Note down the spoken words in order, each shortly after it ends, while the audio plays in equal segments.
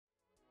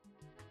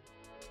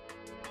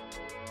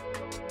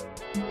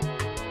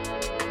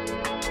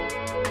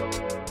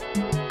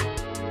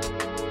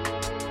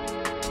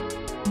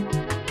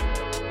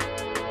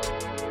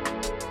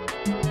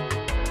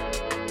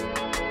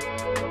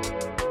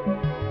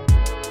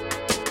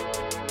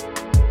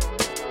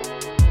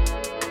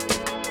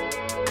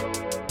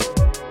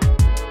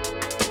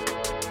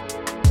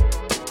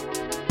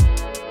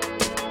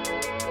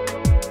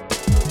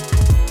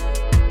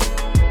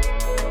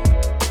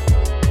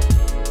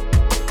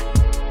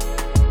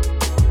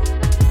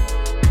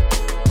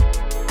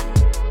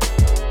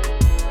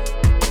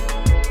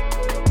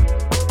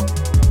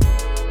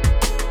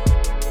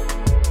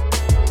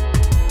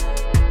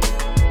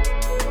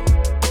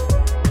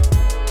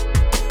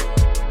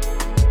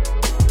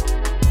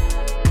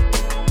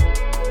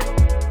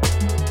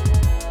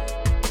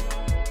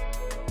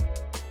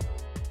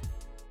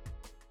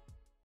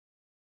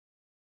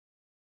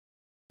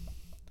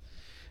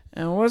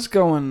And what's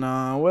going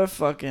on? We're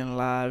fucking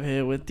live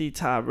here with the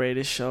Top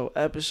Rated Show,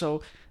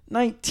 episode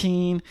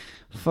 19.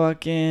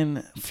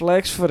 Fucking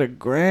flex for the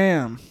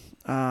gram.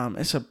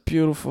 It's a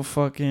beautiful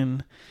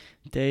fucking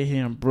day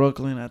here in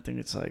Brooklyn. I think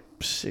it's like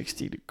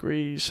 60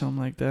 degrees, something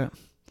like that.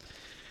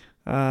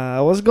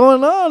 What's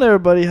going on,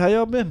 everybody? How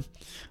y'all been?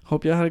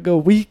 Hope y'all had a good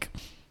week.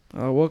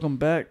 Welcome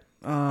back.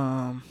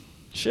 I'm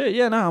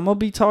gonna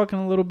be talking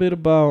a little bit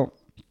about,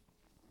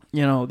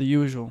 the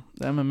usual,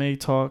 the MMA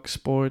talk,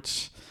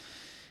 sports.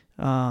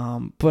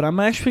 But I'm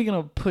actually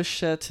gonna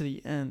push that to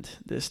the end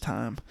this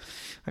time.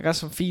 I got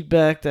some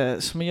feedback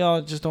that some of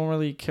y'all just don't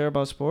really care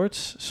about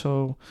sports,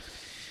 so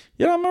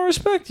I'm gonna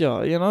respect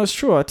y'all. It's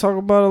true. I talk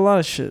about a lot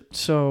of shit,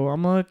 so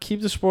I'm gonna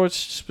keep the sports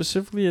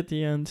specifically at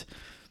the end.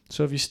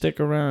 So if you stick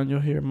around, you'll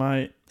hear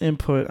my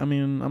input. I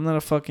mean, I'm not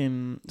a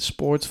fucking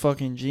sports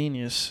fucking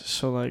genius,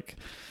 so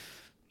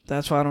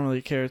that's why I don't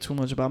really care too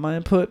much about my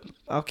input.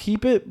 I'll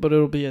keep it, but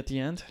it'll be at the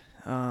end.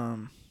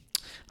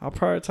 I'll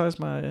prioritize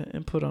my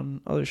input on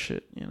other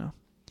shit,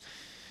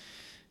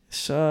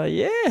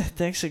 So,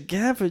 thanks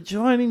again for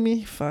joining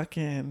me.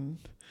 Fucking,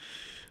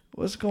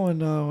 what's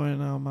going on right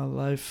now in my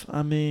life?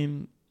 I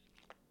mean,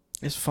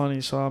 it's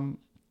funny. So,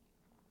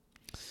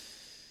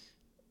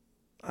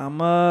 I'm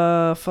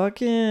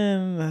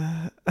fucking,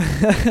 I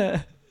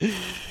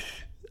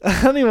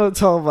don't even want to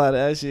talk about it,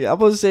 actually. I'm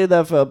going to save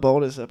that for a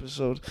bonus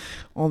episode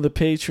on the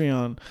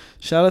Patreon.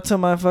 Shout out to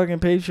my fucking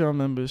Patreon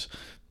members.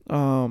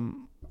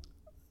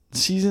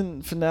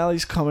 Season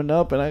finale's coming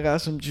up, and I got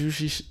some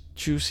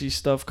juicy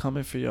stuff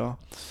coming for y'all.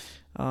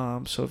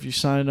 So if you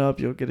sign up,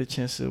 you'll get a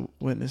chance to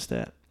witness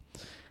that.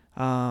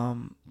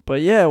 But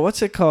yeah,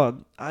 what's it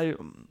called?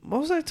 What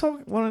was I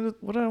talking?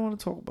 What did I want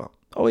to talk about?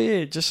 Oh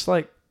yeah, just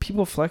like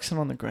people flexing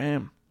on the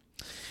gram.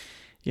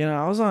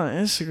 I was on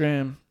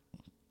Instagram,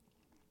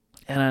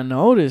 and I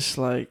noticed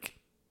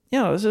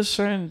there's a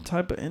certain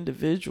type of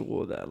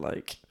individual that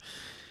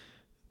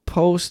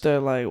post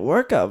their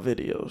workout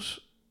videos.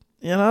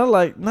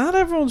 Not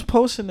everyone's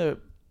posting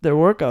their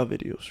workout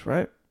videos,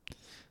 right?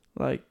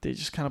 They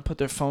just kind of put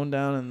their phone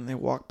down and they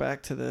walk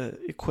back to the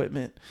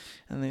equipment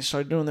and they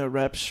start doing their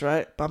reps,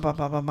 right? Bam, bam,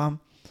 bam, bam, bam.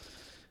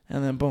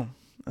 And then boom.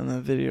 And then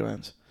the video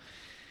ends.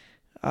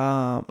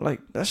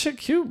 That shit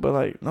cute,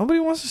 but nobody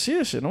wants to see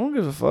that shit. No one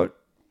gives a fuck.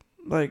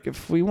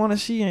 If we want to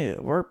see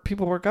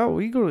people work out,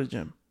 we go to the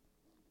gym.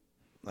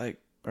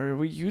 Or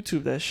we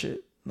YouTube that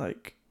shit.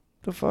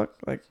 The fuck?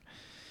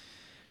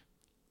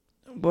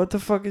 What the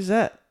fuck is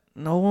that?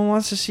 No one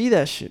wants to see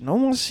that shit. No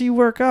one wants to see you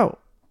work out.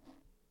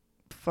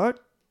 Fuck.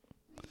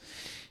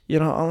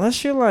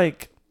 Unless you're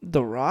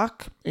The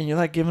Rock and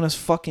you're giving us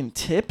fucking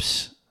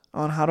tips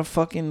on how to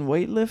fucking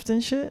weightlift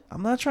and shit,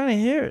 I'm not trying to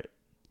hear it.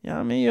 You know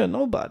what I mean? You're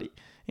nobody.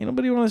 Ain't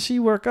nobody want to see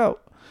you work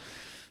out.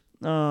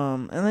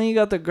 And then you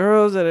got the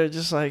girls that are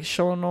just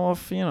showing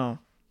off, when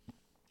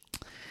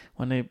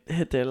they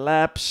hit their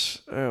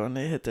laps or when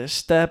they hit their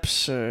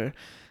steps or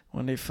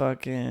when they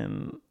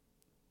fucking,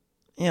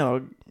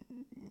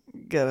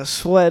 get a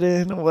sweat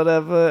in or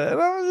whatever.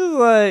 And I'm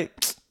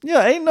just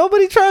ain't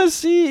nobody trying to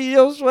see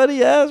your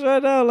sweaty ass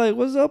right now.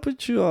 What's up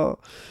with you all?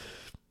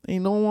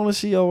 Ain't no one want to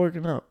see y'all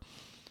working out.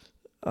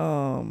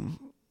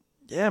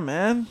 Yeah,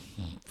 man.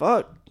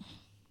 Fuck.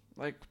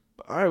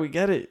 Alright, we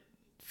get it.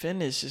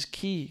 Fitness is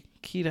key.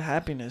 Key to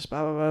happiness.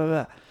 Blah, blah, blah,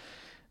 blah.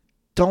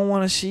 Don't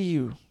want to see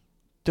you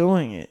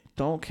doing it.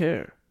 Don't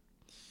care.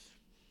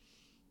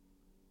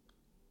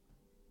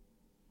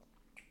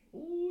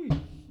 Ooh.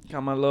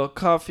 Got my little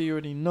coffee, you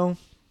already know.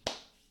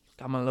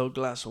 Got my little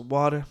glass of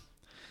water.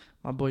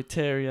 My boy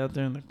Terry out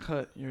there in the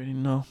cut, you already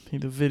know. He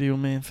the video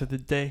man for the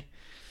day.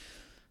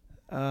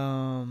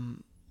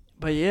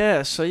 But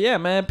yeah,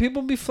 man,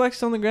 people be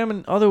flexed on the gram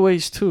in other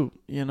ways too.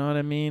 You know what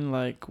I mean?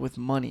 With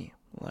money.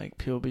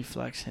 People be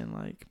flexing,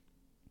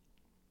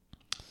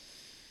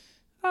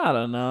 I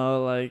don't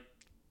know,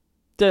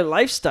 their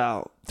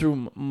lifestyle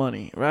through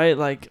money, right?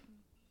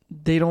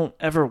 They don't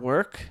ever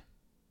work.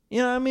 You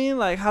know what I mean?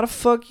 How the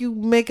fuck you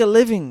make a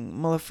living,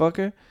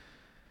 motherfucker?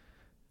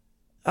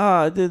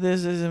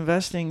 This is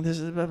investing. This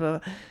is blah, blah,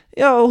 blah.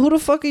 Yo, who the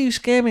fuck are you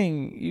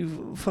scamming?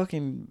 You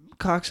fucking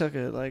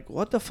cocksucker.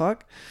 What the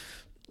fuck?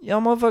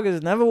 Y'all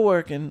motherfuckers never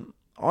working.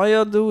 All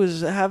y'all do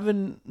is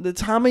having the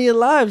time of your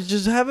lives.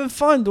 Just having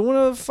fun. Doing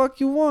whatever the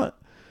fuck you want.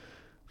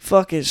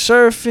 Fucking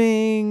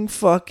surfing.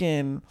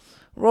 Fucking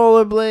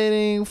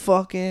rollerblading.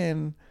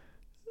 Fucking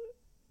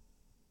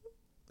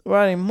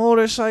riding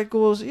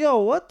motorcycles. Yo,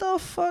 what the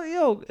fuck?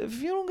 Yo,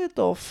 if you don't get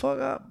the fuck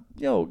up,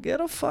 yo,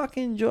 get a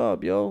fucking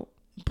job, yo.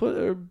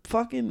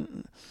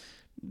 Fucking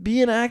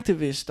be an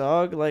activist,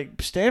 dog.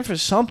 Stand for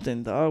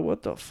something, dog.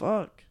 What the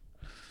fuck?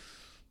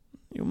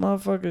 You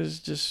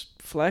motherfuckers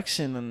just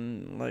flexing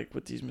and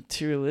with these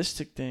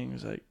materialistic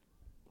things.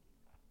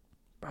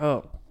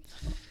 Bro,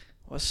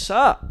 what's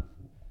up?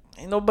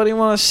 Ain't nobody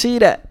want to see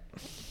that.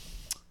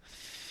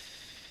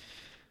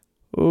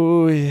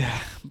 Oh yeah,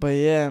 but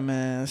yeah,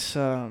 man.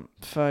 So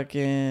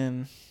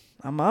fucking,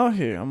 I'm out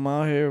here.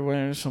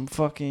 Wearing some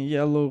fucking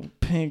yellow,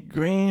 pink,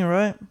 green,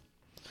 right?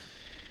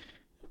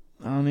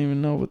 I don't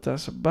even know what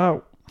that's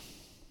about.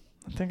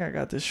 I think I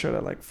got this shirt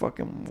at like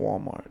fucking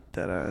Walmart.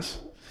 Dead ass.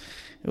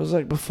 It was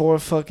like before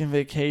fucking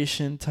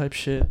vacation type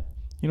shit.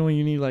 You know when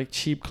you need like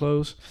cheap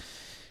clothes,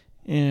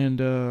 and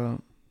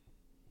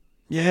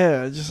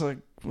yeah, I just like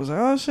was like,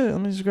 oh shit,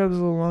 let me just grab this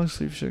little long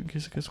sleeve shit in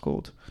case it gets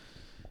cold.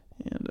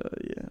 And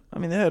yeah, I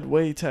mean they had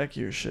way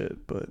tackier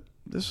shit, but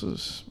this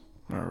was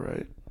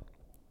alright.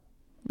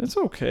 It's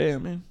okay. I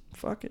mean,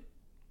 fuck it.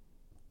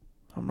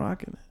 I'm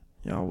rocking it.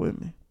 Y'all with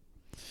me?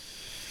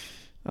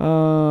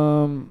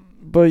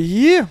 But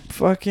yeah,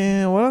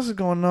 fucking. What else is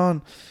going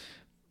on?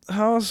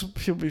 How else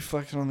people be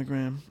flexing on the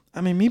gram?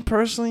 I mean, me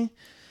personally,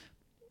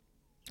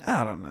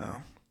 I don't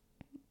know.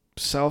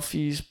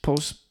 Selfies,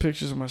 post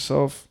pictures of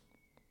myself.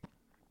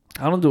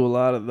 I don't do a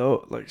lot of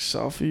those, like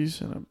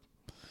selfies, and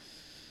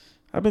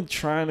I've been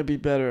trying to be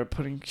better at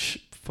putting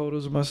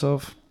photos of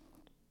myself.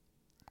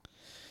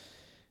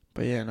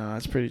 But yeah, no,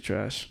 it's pretty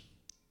trash.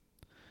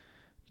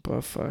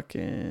 But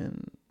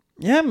fucking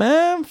yeah,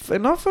 man.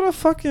 Enough of the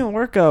fucking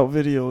workout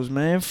videos,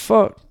 man.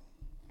 Fuck.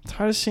 I'm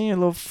tired of seeing your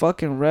little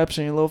fucking reps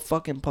and your little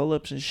fucking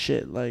pull-ups and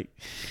shit. Like,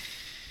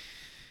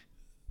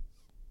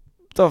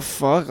 the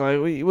fuck? Like,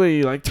 what are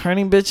you, like,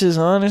 turning bitches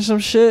on or some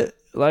shit?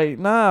 Like,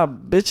 nah,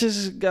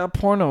 bitches got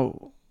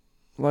porno.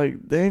 Like,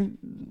 they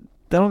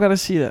don't gotta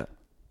see that.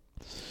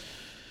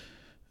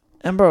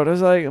 And, bro,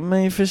 there's, like, a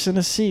million fish in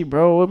the sea,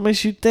 bro. What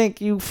makes you think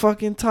you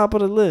fucking top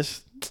of the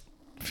list?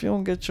 If you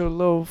don't get your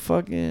little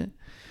fucking...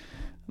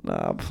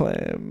 Nah, I'm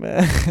playing,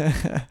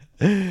 man.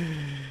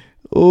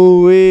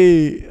 Ooh,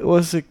 wait.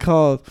 What's it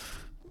called?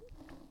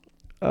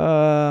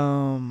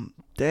 Damn,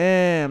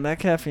 that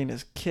caffeine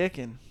is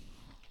kicking.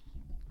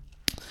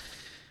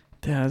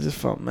 Damn, I just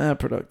felt mad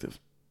productive.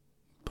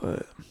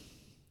 But,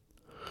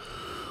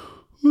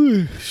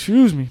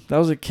 excuse me. That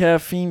was a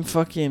caffeine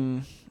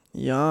fucking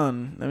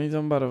yawn. That means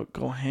I'm about to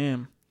go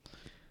ham.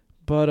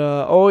 But,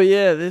 oh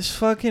yeah, this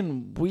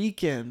fucking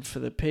weekend for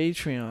the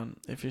Patreon,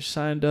 if you're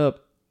signed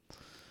up,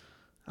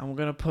 I'm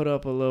gonna put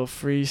up a little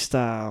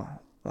freestyle.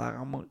 Like,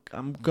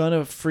 I'm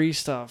gonna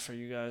freestyle for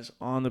you guys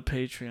on the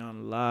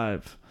Patreon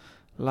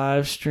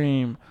live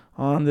stream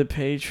on the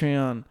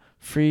Patreon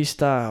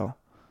freestyle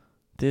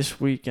this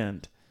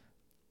weekend.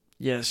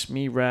 Yes,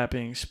 me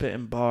rapping,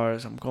 spitting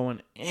bars. I'm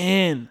going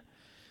in.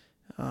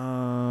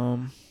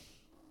 We'll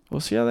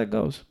see how that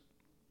goes.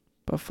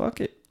 But fuck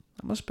it,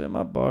 I'm gonna spit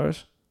my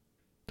bars,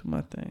 do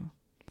my thing,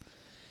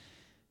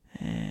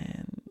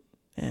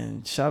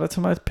 and shout out to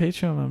my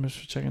Patreon members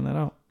for checking that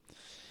out.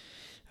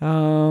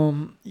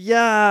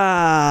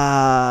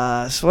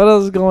 Yes. What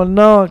else is going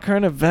on?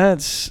 Current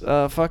events.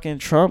 Fucking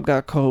Trump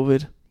got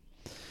COVID,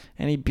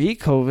 and he beat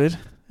COVID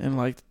in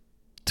like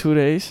 2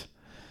 days.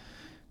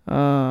 They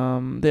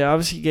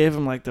obviously gave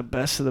him like the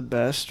best of the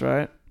best,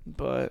 right?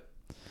 But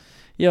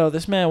yo,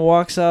 this man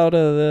walks out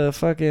of the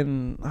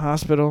fucking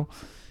hospital.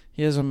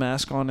 He has a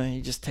mask on and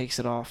he just takes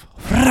it off,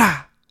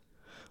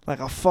 like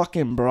a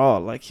fucking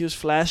broad. Like he was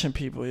flashing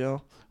people,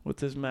 yo,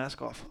 with his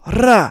mask off.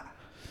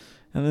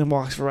 And then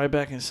walks right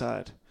back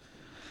inside.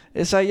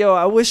 It's like, yo,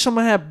 I wish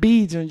someone had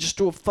beads and just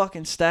threw a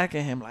fucking stack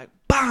at him. Like,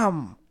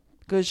 BAM!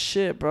 Good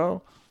shit,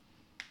 bro.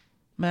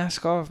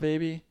 Mask off,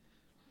 baby.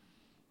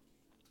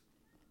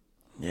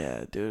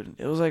 Yeah, dude.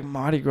 It was like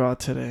Mardi Gras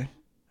today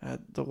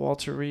at the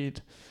Walter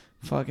Reed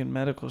fucking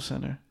medical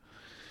center.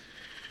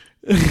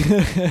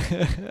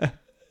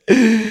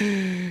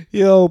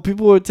 Yo,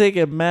 people were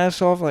taking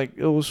masks off like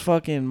it was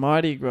fucking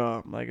Mardi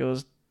Gras. Like it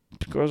was...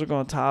 Girls are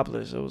going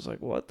topless. It was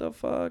like, what the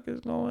fuck is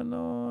going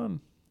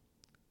on?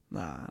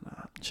 Nah,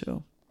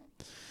 chill.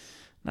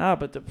 Nah,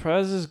 but the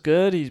Prez is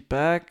good. He's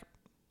back.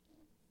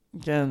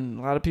 Again,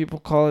 a lot of people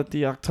call it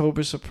the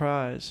October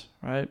surprise,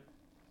 right?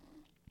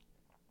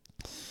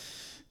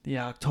 The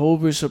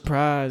October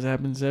surprise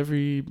happens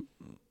every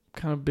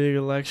kind of big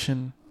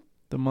election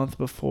the month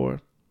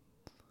before.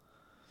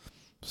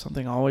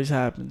 Something always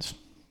happens.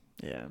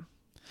 Yeah.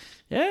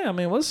 Yeah, I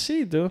mean, we'll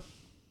see, dude.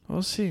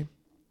 We'll see.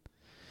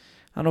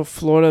 I know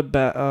Florida,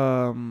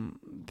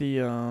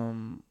 the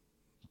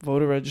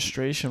voter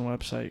registration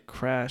website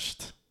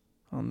crashed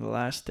on the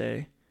last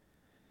day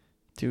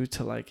due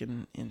to like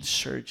an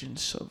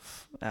insurgence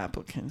of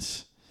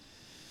applicants.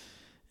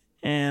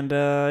 And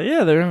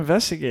yeah, they're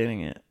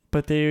investigating it.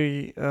 But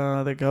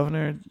the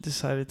governor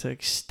decided to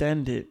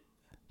extend it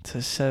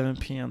to 7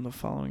 p.m. the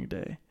following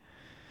day.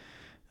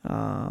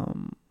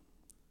 Again,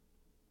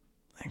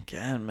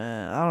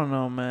 man, I don't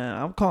know,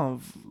 man. I'm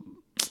calling...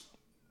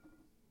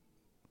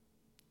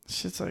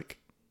 Shit's like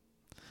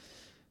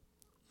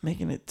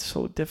making it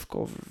so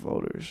difficult for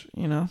voters,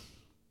 you know?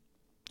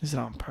 Is it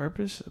on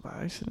purpose?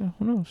 By accident?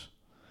 Who knows?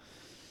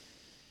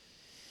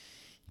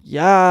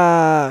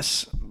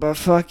 Yes, but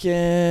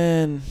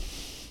fucking...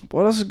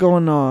 What else is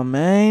going on,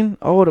 man?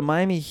 Oh, the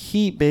Miami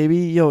Heat, baby.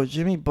 Yo,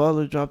 Jimmy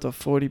Butler dropped a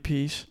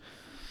 40-piece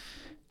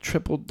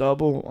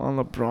triple-double on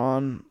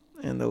LeBron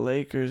and the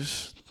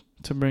Lakers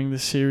to bring the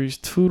series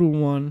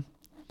 2-1.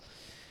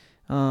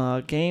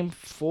 Game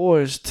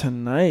 4 is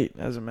tonight,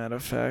 as a matter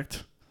of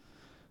fact.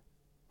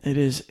 It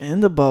is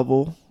in the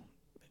bubble,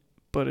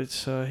 but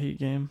it's a Heat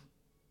game.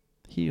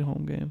 Heat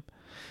home game.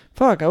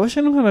 Fuck, I wish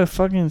I knew how to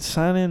fucking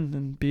sign in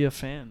and be a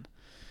fan.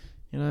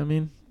 You know what I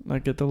mean?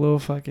 Like get the little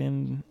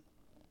fucking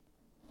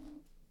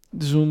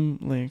Zoom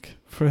link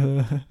for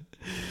the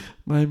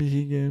Miami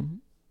Heat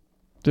game.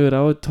 Dude,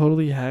 I would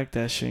totally hack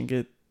that shit and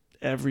get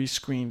every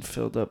screen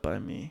filled up by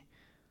me.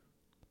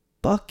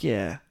 Fuck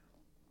yeah.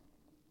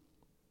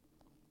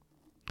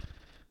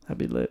 That'd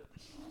be lit.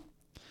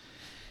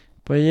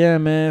 But yeah,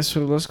 man,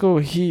 so let's go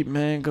Heat,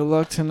 man. Good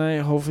luck tonight.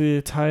 Hopefully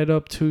they tie it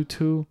up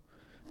 2-2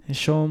 and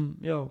show them,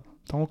 yo,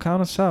 don't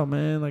count us out,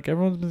 man. Like,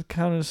 everyone's been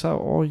counting us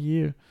out all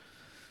year.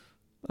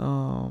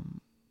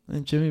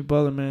 And Jimmy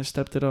Butler, man,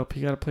 stepped it up.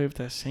 He got to play with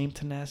that same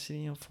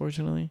tenacity,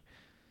 unfortunately,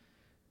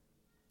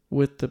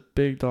 with the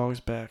big dogs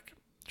back.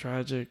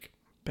 Tragic.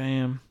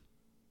 Bam.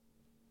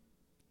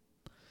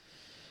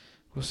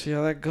 We'll see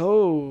how that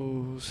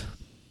goes.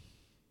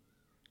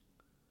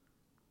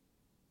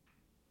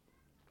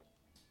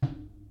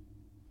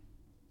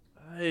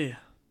 Hey.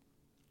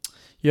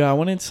 Yeah, I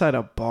went inside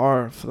a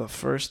bar for the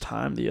first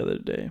time the other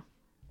day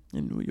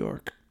in New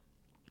York.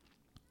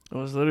 It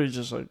was literally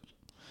just like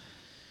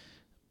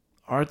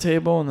our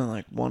table and then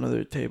like one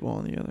other table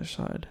on the other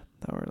side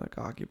that were like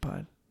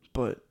occupied.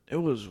 But it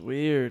was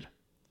weird.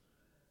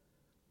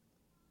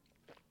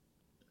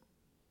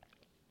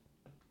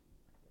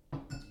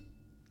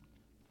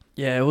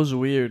 Yeah, it was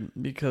weird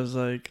because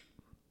like,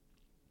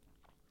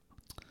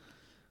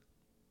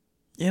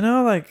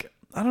 like,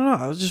 I don't know.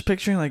 I was just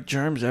picturing like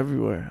germs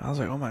everywhere. I was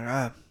like, oh my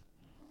God,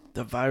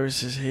 the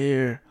virus is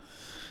here,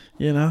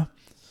 you know?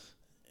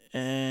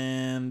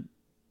 And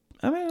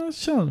I mean, I was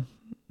chilling.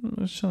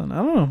 I don't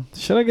know.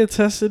 Should I get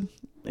tested?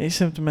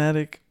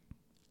 Asymptomatic?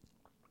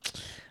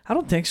 I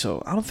don't think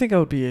so. I don't think I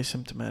would be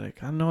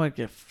asymptomatic. I know I'd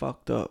get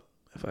fucked up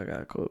if I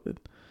got COVID.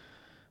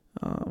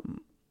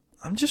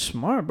 I'm just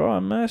smart, bro.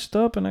 I'm masked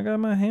up and I got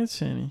my hand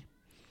sanitizer.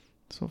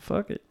 So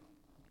fuck it.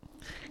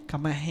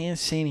 Got my hand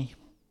sanitizer.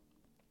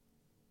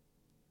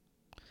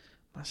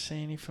 My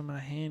sanitizer for my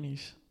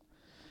handies.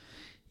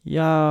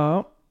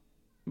 Yeah.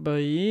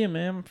 But yeah,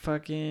 man.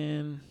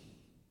 Fucking.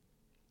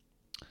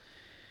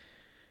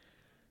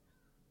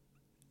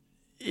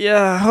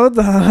 Yeah, hold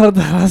on.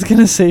 I was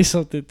gonna say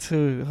something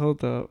too.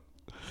 Hold up.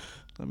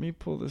 Let me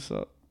pull this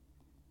up.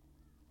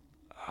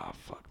 Ah,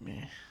 fuck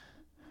me.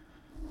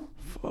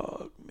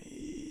 Fuck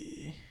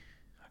me.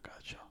 I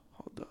got you.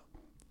 Hold up.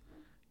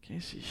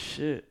 Can't see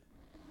shit.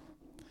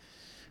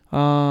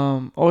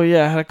 Oh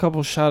yeah, I had a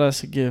couple shout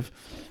outs to give.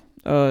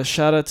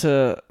 Shout out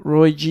to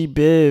Roy G.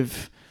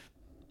 Biv,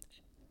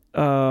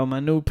 my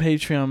new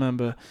Patreon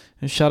member.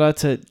 And shout out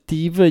to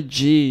Diva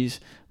G's,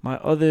 my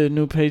other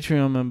new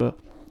Patreon member.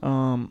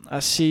 I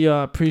see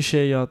y'all.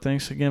 Appreciate y'all.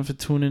 Thanks again for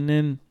tuning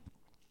in.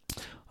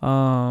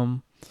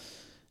 And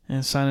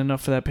signing up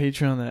for that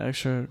Patreon, that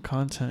extra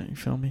content. You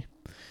feel me?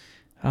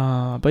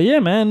 But yeah,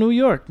 man, New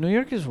York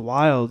is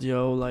wild,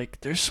 yo.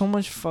 Like, there's so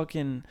much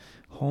fucking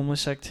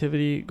homeless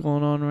activity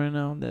going on right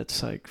now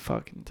that's like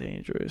fucking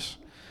dangerous.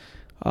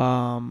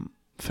 For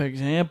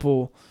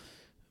example,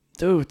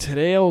 dude,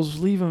 today I was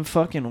leaving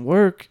fucking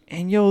work,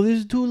 and yo,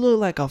 this dude looked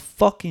like a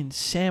fucking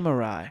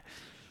samurai,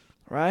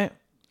 right?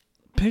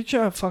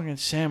 Picture a fucking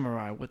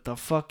samurai with the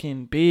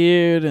fucking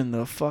beard and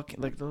the fucking,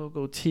 like, the little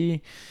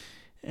goatee.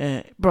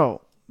 And,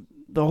 bro,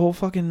 the whole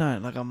fucking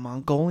nine, like a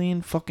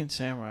Mongolian fucking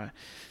samurai.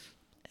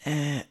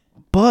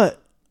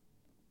 But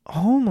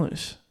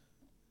homeless.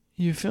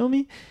 You feel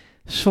me?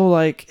 So,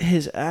 like,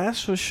 his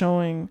ass was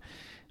showing.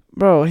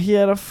 Bro, he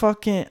had a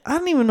fucking. I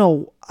didn't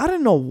know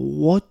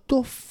what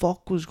the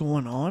fuck was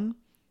going on.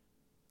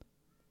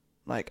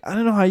 Like, I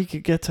don't know how you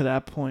could get to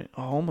that point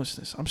of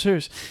homelessness. I'm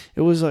serious.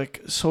 It was,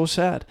 like, so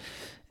sad.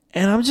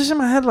 And I'm just in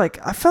my head,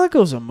 like, I felt like it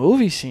was a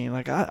movie scene.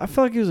 Like, I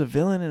felt like he was a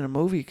villain in a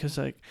movie because,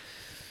 like,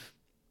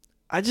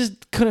 I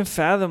just couldn't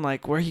fathom,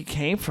 like, where he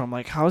came from.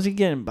 Like, how's he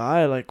getting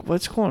by? Like,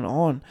 what's going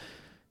on?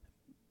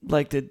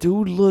 Like, the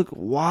dude looked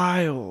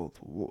wild.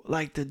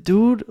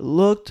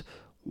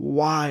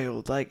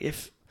 Like,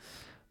 if...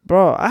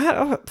 Bro,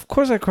 of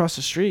course I crossed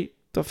the street.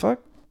 The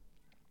fuck?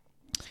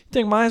 You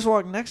think my ass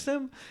walked next to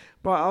him?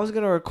 Bro, I was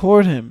going to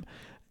record him.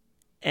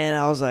 And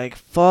I was like,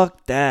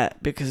 fuck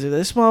that. Because if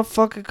this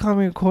motherfucker come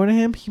and recording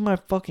him, he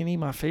might fucking eat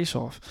my face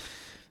off.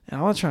 And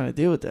I'm not trying to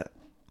deal with that.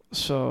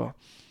 So,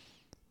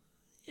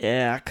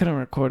 yeah, I couldn't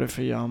record it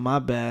for y'all. My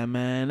bad,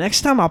 man.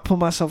 Next time I'll put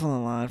myself on the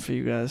line for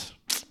you guys.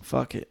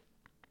 Fuck it.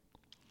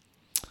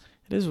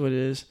 It is what it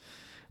is.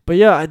 But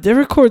yeah, I did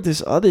record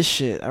this other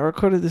shit. I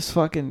recorded this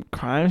fucking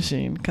crime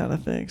scene kind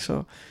of thing.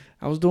 So,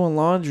 I was doing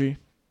laundry.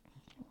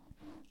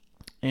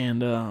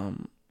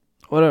 And,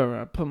 whatever.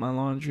 I put my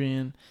laundry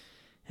in.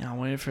 And I'm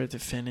waiting for it to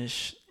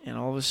finish. And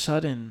all of a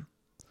sudden,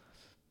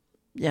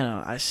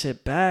 I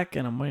sit back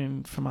and I'm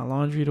waiting for my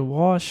laundry to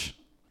wash.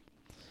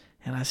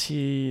 And I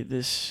see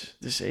this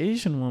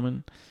Asian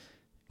woman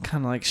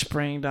kind of like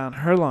spraying down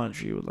her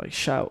laundry with like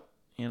Shout,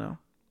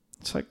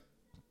 It's like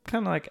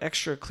kind of like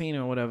extra clean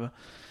or whatever.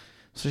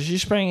 So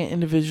she's spraying it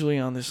individually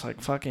on this like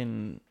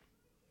fucking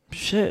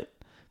shit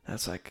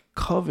that's like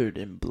covered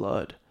in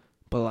blood.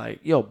 But like,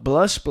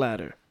 blood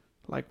splatter.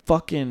 Like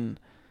fucking...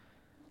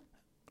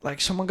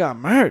 like someone got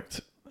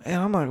murked. And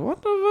I'm like,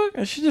 what the fuck?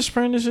 And she just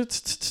spraying this shit.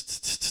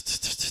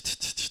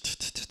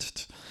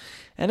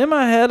 And in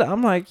my head,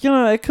 I'm like,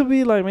 it could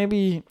be like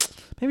maybe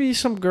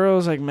some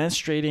girl's like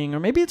menstruating, or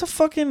maybe it's a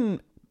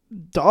fucking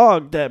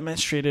dog that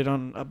menstruated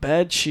on a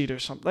bed sheet or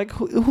something. Like,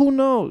 who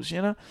knows,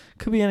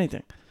 Could be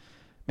anything.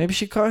 Maybe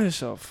she cut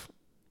herself,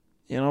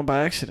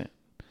 by accident.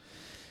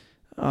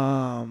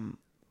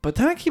 But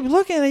then I keep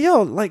looking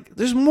at like,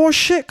 there's more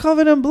shit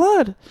covered in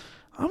blood.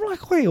 I'm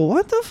like, wait,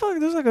 what the fuck?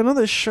 There's like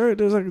another shirt.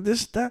 There's like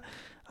this, that.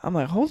 I'm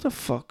like, hold the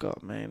fuck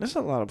up, man. There's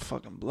a lot of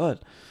fucking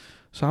blood.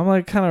 So I'm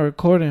like kind of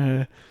recording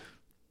her.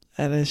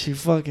 And then she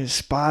fucking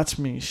spots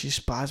me. She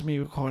spots me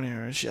recording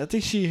her. I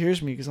think she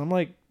hears me because I'm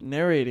like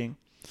narrating.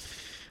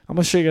 I'm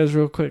going to show you guys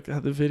real quick. I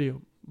have the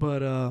video.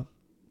 But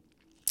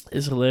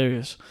it's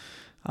hilarious.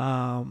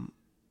 So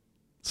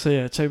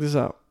yeah, check this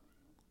out.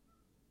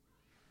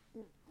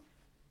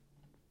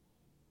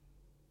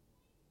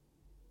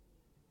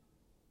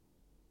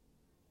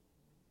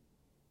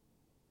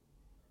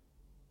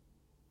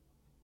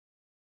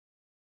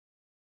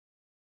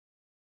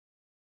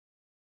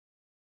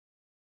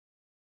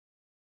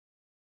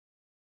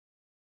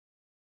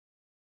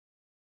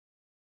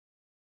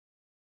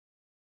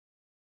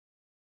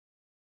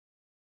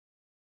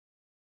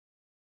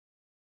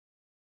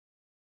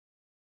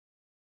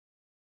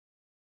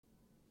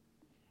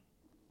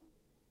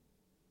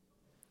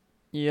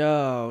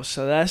 Yo,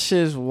 so that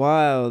shit's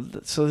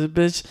wild. So this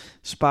bitch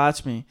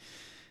spots me.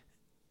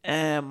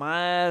 And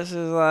my ass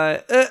is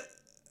like,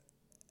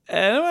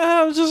 And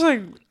I'm just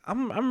like,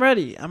 I'm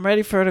ready. I'm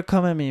ready for her to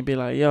come at me and be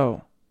like,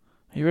 yo,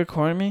 are you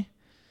recording me?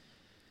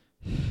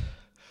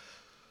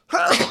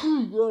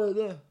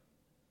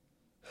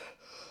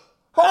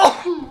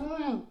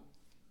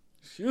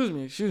 Excuse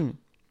me. Chill,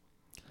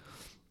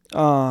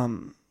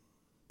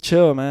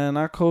 man.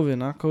 Not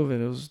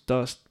COVID. It was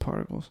dust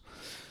particles.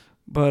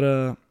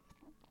 But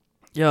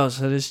yo,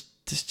 so this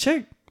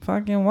chick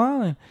fucking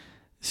wildin'.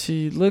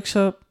 She looks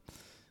up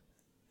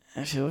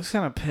and she looks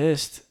kind of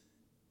pissed,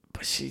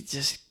 but she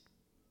just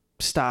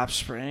stops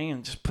spraying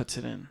and just puts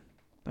it in.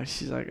 Like,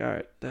 she's like, all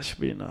right, that should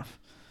be enough.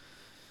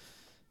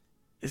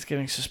 It's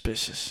getting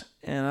suspicious.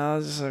 And I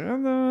was just like,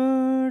 what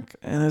the fuck?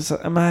 And it's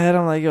in my head,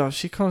 I'm like, yo, if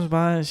she comes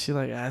by and she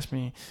like asks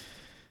me,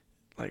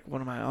 like,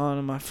 what am I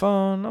on my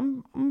phone?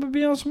 I'm gonna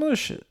be on some other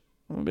shit.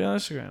 I'm gonna be on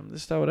Instagram,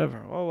 this, that,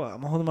 whatever. Oh, what?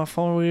 I'm holding my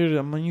phone weird.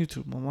 I'm on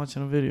YouTube. I'm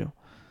watching a video.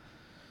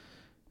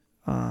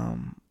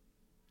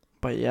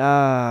 But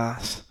yeah,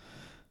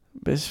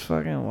 bitch,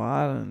 fucking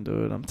wildin',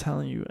 dude. I'm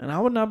telling you, and I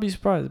would not be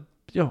surprised.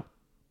 Yo,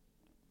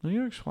 New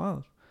York's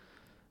wild.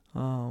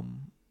 So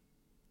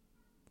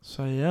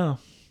yeah,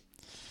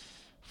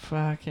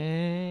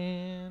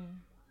 fucking.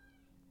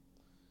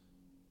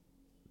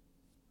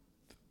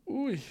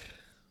 Ooh.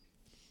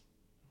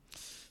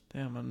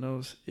 Damn, my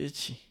nose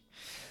itchy.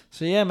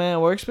 So yeah, man,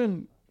 work's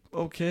been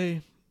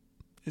okay.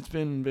 It's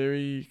been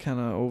very kind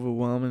of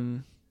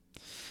overwhelming.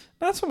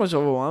 Not so much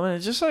overwhelming.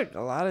 It's just like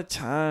a lot of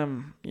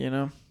time,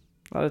 a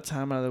lot of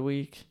time out of the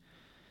week,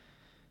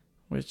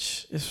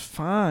 which is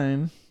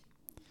fine.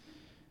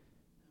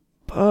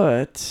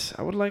 But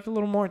I would like a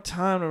little more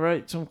time to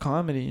write some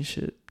comedy and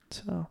shit.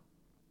 So,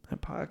 and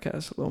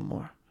podcast a little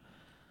more.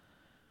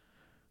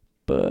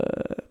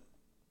 But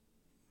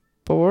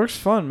work's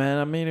fun, man.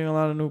 I'm meeting a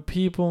lot of new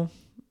people.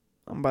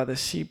 I'm by the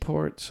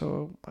seaport,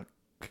 so I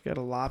could get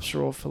a lobster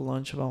roll for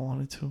lunch if I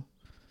wanted to.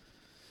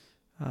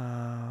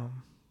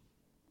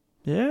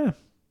 Yeah,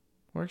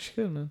 works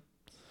good, man.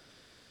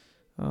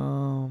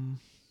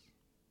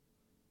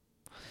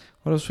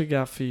 What else we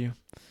got for you?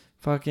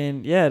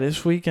 Fucking, yeah,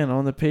 this weekend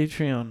on the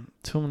Patreon,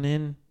 tune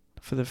in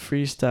for the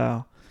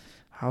freestyle.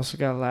 I also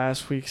got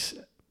last week's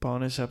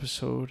bonus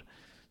episode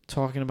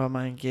talking about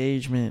my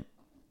engagement.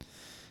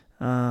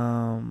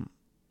 Well,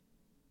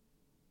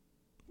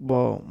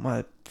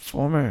 my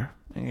former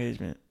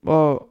engagement.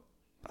 Well,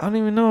 I don't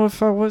even know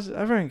if I was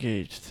ever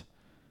engaged.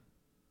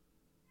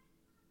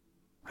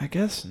 I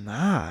guess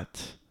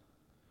not.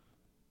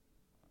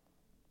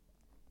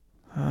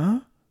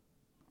 Huh?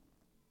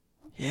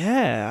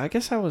 Yeah, I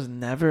guess I was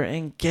never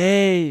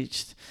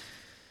engaged.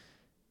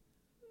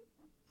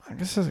 I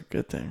guess that's a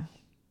good thing.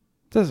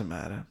 Doesn't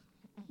matter.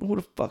 Who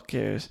the fuck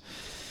cares?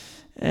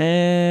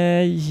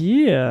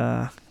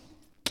 Yeah.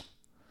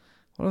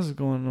 What else is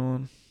going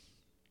on?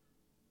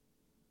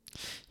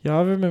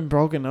 Y'all ever been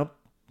broken up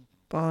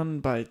on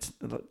by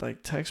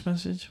like text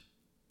message?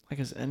 Like,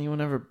 has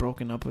anyone ever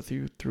broken up with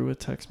you through a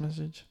text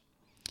message?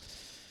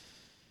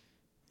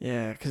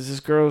 Yeah, because this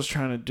girl's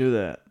trying to do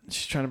that.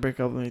 She's trying to break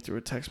up with me through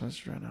a text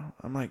message right now.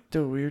 I'm like,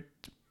 dude,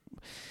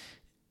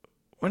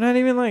 we're not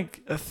even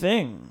like a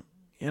thing.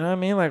 You know what I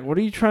mean? Like, what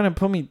are you trying to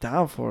put me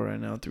down for right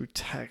now through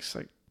text?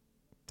 Like,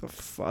 the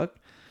fuck?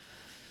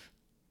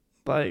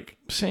 Like,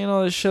 saying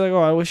all this shit like,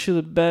 oh, I wish you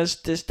the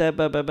best, this, that,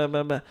 blah, blah, blah,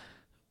 blah, blah.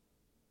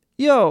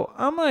 Yo,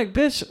 I'm like,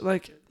 bitch,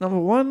 like, number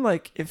one,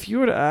 like, if you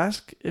were to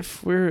ask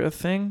if we're a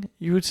thing,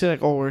 you would say,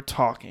 like, oh, we're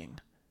talking.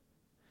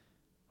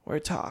 We're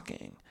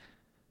talking.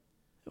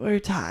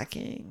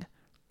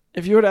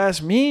 if you were to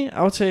ask me,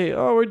 I would say,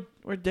 oh,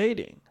 we're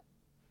dating,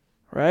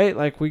 right?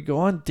 Like we go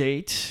on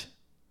dates,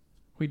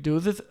 we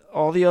do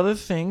all the other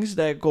things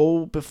that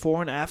go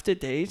before and after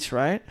dates,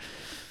 right?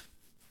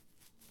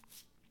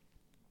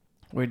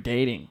 We're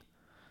dating,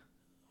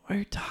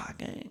 we're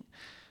talking,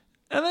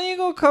 and then you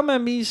gonna come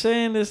at me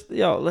saying this,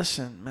 yo,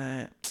 listen,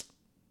 man,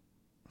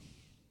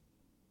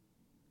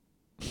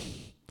 I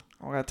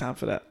don't got time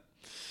for that.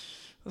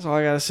 That's all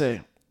I gotta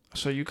say.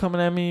 So you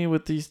coming at me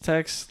with these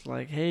texts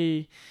like,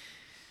 hey,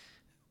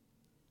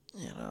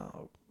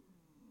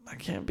 I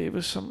can't be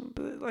with some,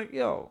 like,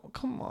 yo,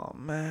 come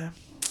on, man.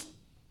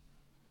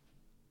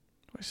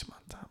 Waste my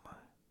time, man.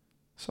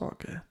 It's all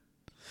good.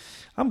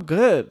 I'm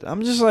good.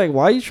 I'm just like,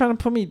 why are you trying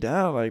to put me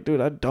down? Like,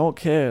 dude, I don't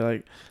care.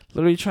 Like,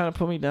 literally trying to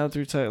put me down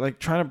through text, like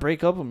trying to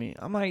break up with me.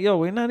 I'm like, yo,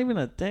 we're not even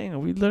a thing.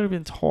 We literally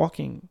been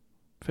talking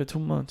for 2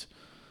 months,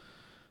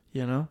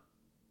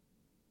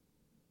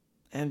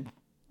 And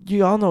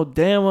you all know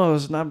damn well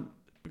it's not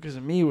because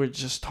of me. We're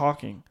just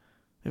talking.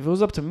 If it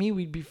was up to me,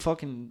 we'd be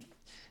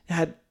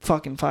had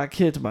fucking 5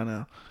 kids by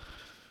now.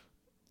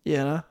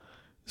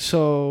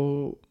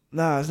 So,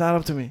 nah, it's not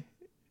up to me.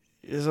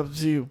 It's up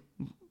to you.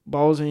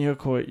 Ball's in your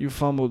court. You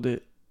fumbled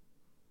it.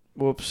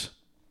 Whoops.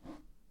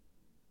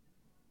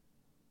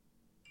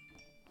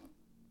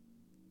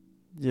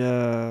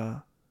 Yeah.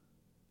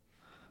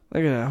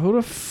 Look at that. Who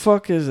the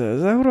fuck is that?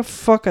 Is that who the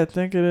fuck I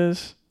think it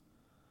is?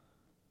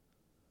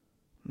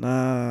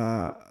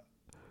 Nah.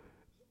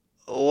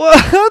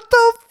 What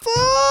the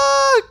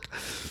fuck?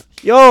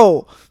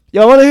 Yo,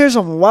 y'all want to hear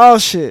some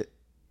wild shit?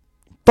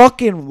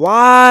 Fucking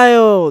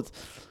wild.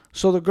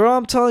 So the girl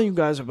I'm telling you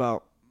guys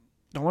about,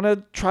 I want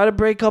to try to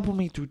break up with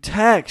me through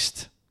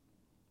text.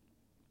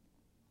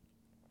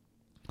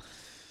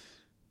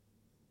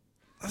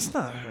 That's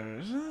not her,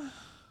 is it?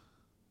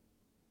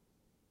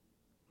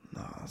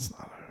 No, that's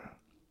not her.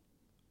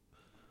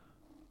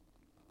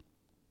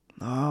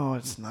 No,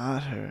 it's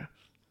not her.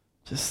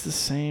 Just the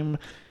same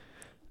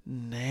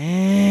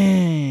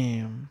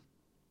name.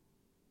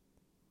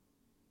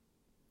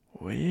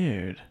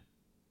 Weird.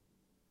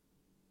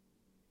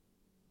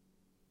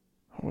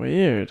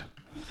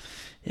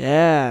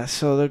 Yeah,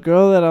 so the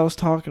girl that I was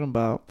talking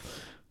about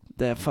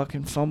that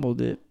fucking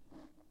fumbled it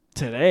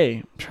today,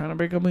 I'm trying to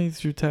break up with me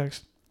through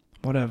text.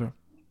 Whatever.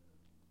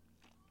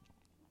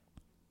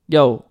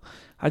 Yo,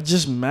 I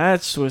just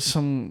matched with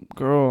some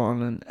girl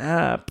on an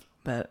app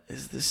that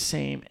is the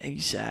same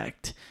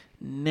exact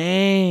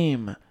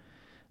name.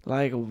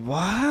 Like,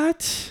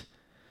 what?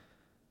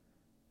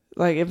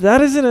 Like, if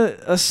that isn't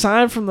a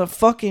sign from the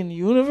fucking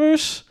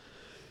universe,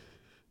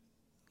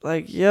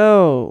 like,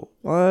 yo,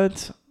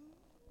 what?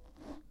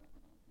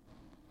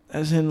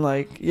 As in,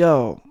 like,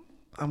 yo,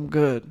 I'm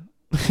good.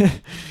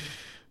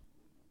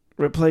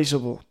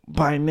 Replaceable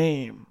by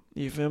name.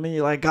 You feel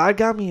me? Like, God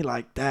got me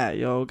like that,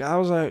 yo. God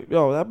was like,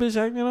 yo, that bitch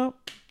acting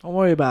up? Don't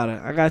worry about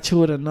it. I got you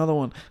with another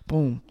one.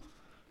 Boom.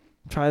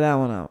 Try that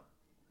one out.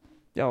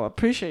 Yo, I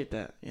appreciate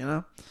that,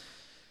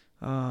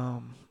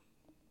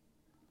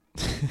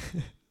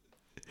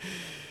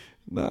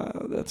 Nah,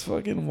 that's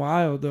fucking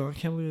wild, though. I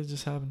can't believe it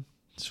just happened.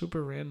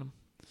 Super random.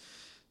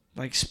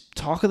 Like,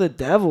 talk of the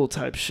devil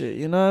type shit.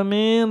 You know what I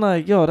mean?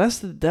 Like, yo, that's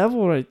the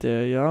devil right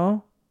there,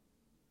 yo.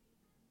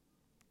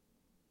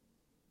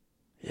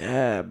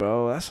 Yeah,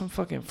 bro. That's some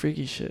fucking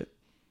freaky shit.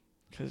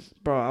 Because,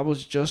 bro, I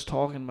was just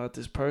talking about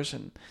this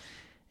person.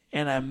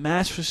 And I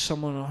matched with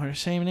someone on her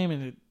same name.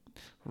 And it,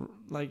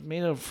 like,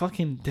 made a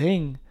fucking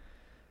ding.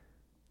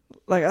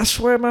 Like, I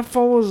swear my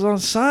phone was on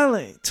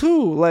silent,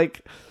 too.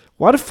 Like,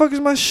 why the fuck is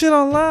my shit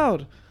on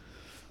loud?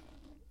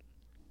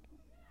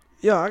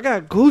 Yo, I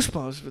got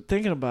goosebumps for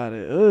thinking about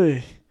it.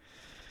 Ugh.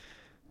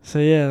 So,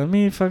 yeah, let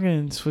me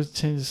fucking change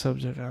the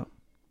subject out.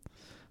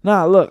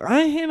 Nah, look,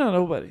 I ain't hating on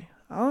nobody.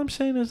 All I'm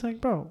saying is,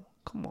 like, bro,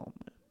 come on,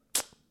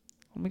 man.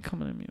 Don't be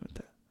coming at me with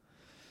that.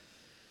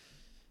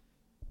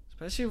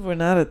 Especially if we're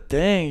not a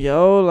thing,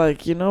 yo.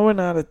 Like, we're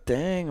not a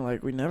thing.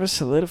 Like, we never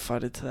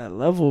solidified it to that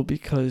level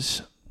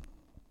because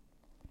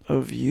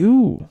of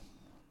you.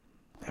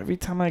 Every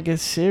time I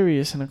get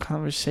serious in a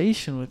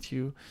conversation with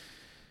you,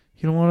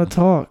 you don't want to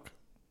talk.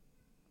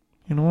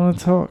 You don't want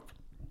to talk.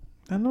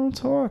 I don't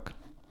talk.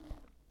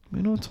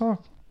 We don't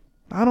talk.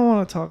 I don't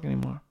want to talk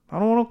anymore. I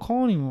don't want to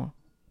call anymore.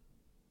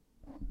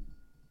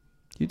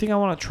 You think I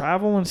want to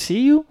travel and see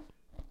you?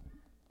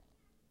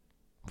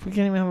 If we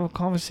can't even have a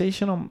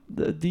conversation on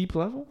the deep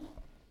level?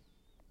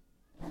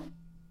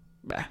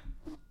 Bah.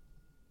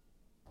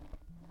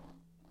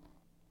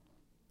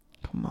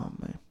 Come on,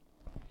 man.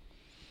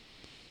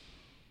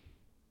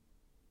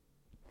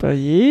 But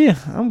yeah,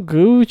 I'm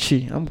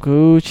Gucci.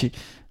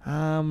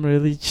 I'm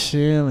really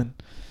chilling.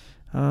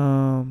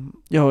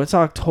 Yo, it's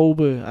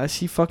October. I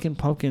see fucking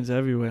pumpkins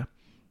everywhere.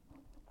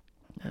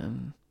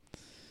 And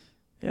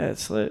yeah,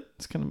 it's lit.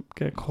 It's gonna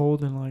get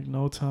cold in like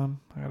no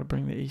time. I gotta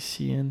bring the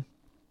AC in.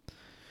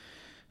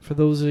 For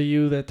those of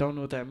you that don't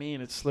know what that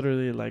means, it's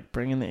literally like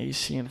bringing the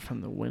AC in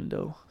from the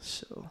window.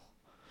 So,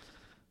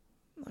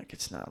 like,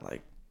 it's not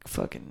like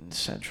fucking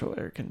central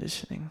air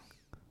conditioning.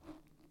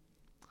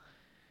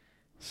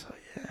 So,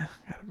 yeah. Yeah,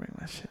 gotta bring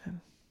that shit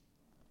in.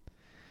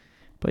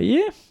 But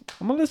yeah,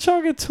 I'm gonna let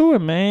y'all get to it,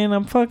 man.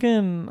 I'm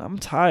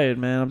tired,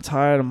 man. I'm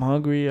tired. I'm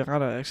hungry. I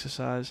gotta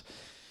exercise.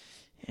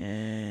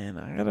 And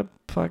I gotta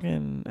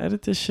fucking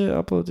edit this shit,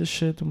 upload this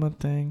shit, do my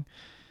thing.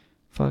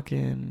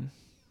 Fucking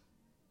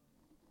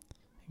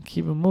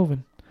keep it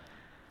moving.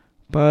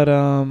 But,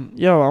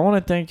 yo, I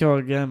wanna thank y'all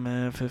again,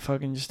 man, for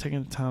fucking just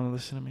taking the time to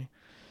listen to me.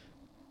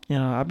 You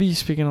know, I be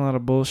speaking a lot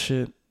of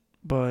bullshit,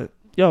 but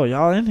yo,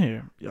 y'all in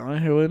here. Y'all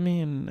in here with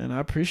me and I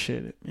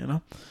appreciate it, you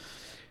know?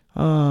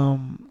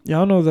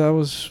 Y'all know that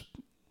was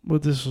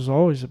what this was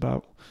always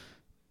about.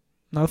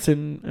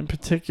 Nothing in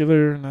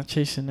particular, not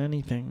chasing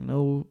anything.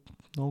 No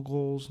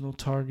goals, no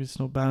targets,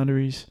 no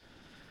boundaries.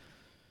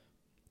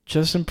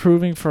 Just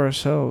improving for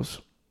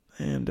ourselves.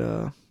 And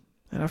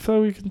I feel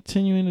like we're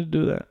continuing to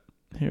do that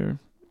here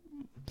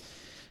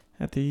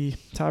at the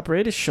Top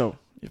Rated Show.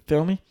 You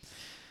feel me?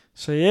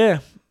 So yeah,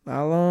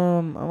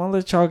 I'm gonna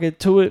let y'all get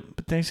to it.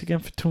 But thanks again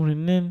for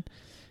tuning in.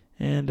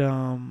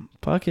 And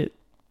fuck it.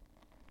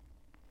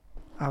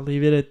 I'll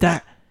leave it at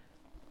that.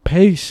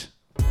 Peace.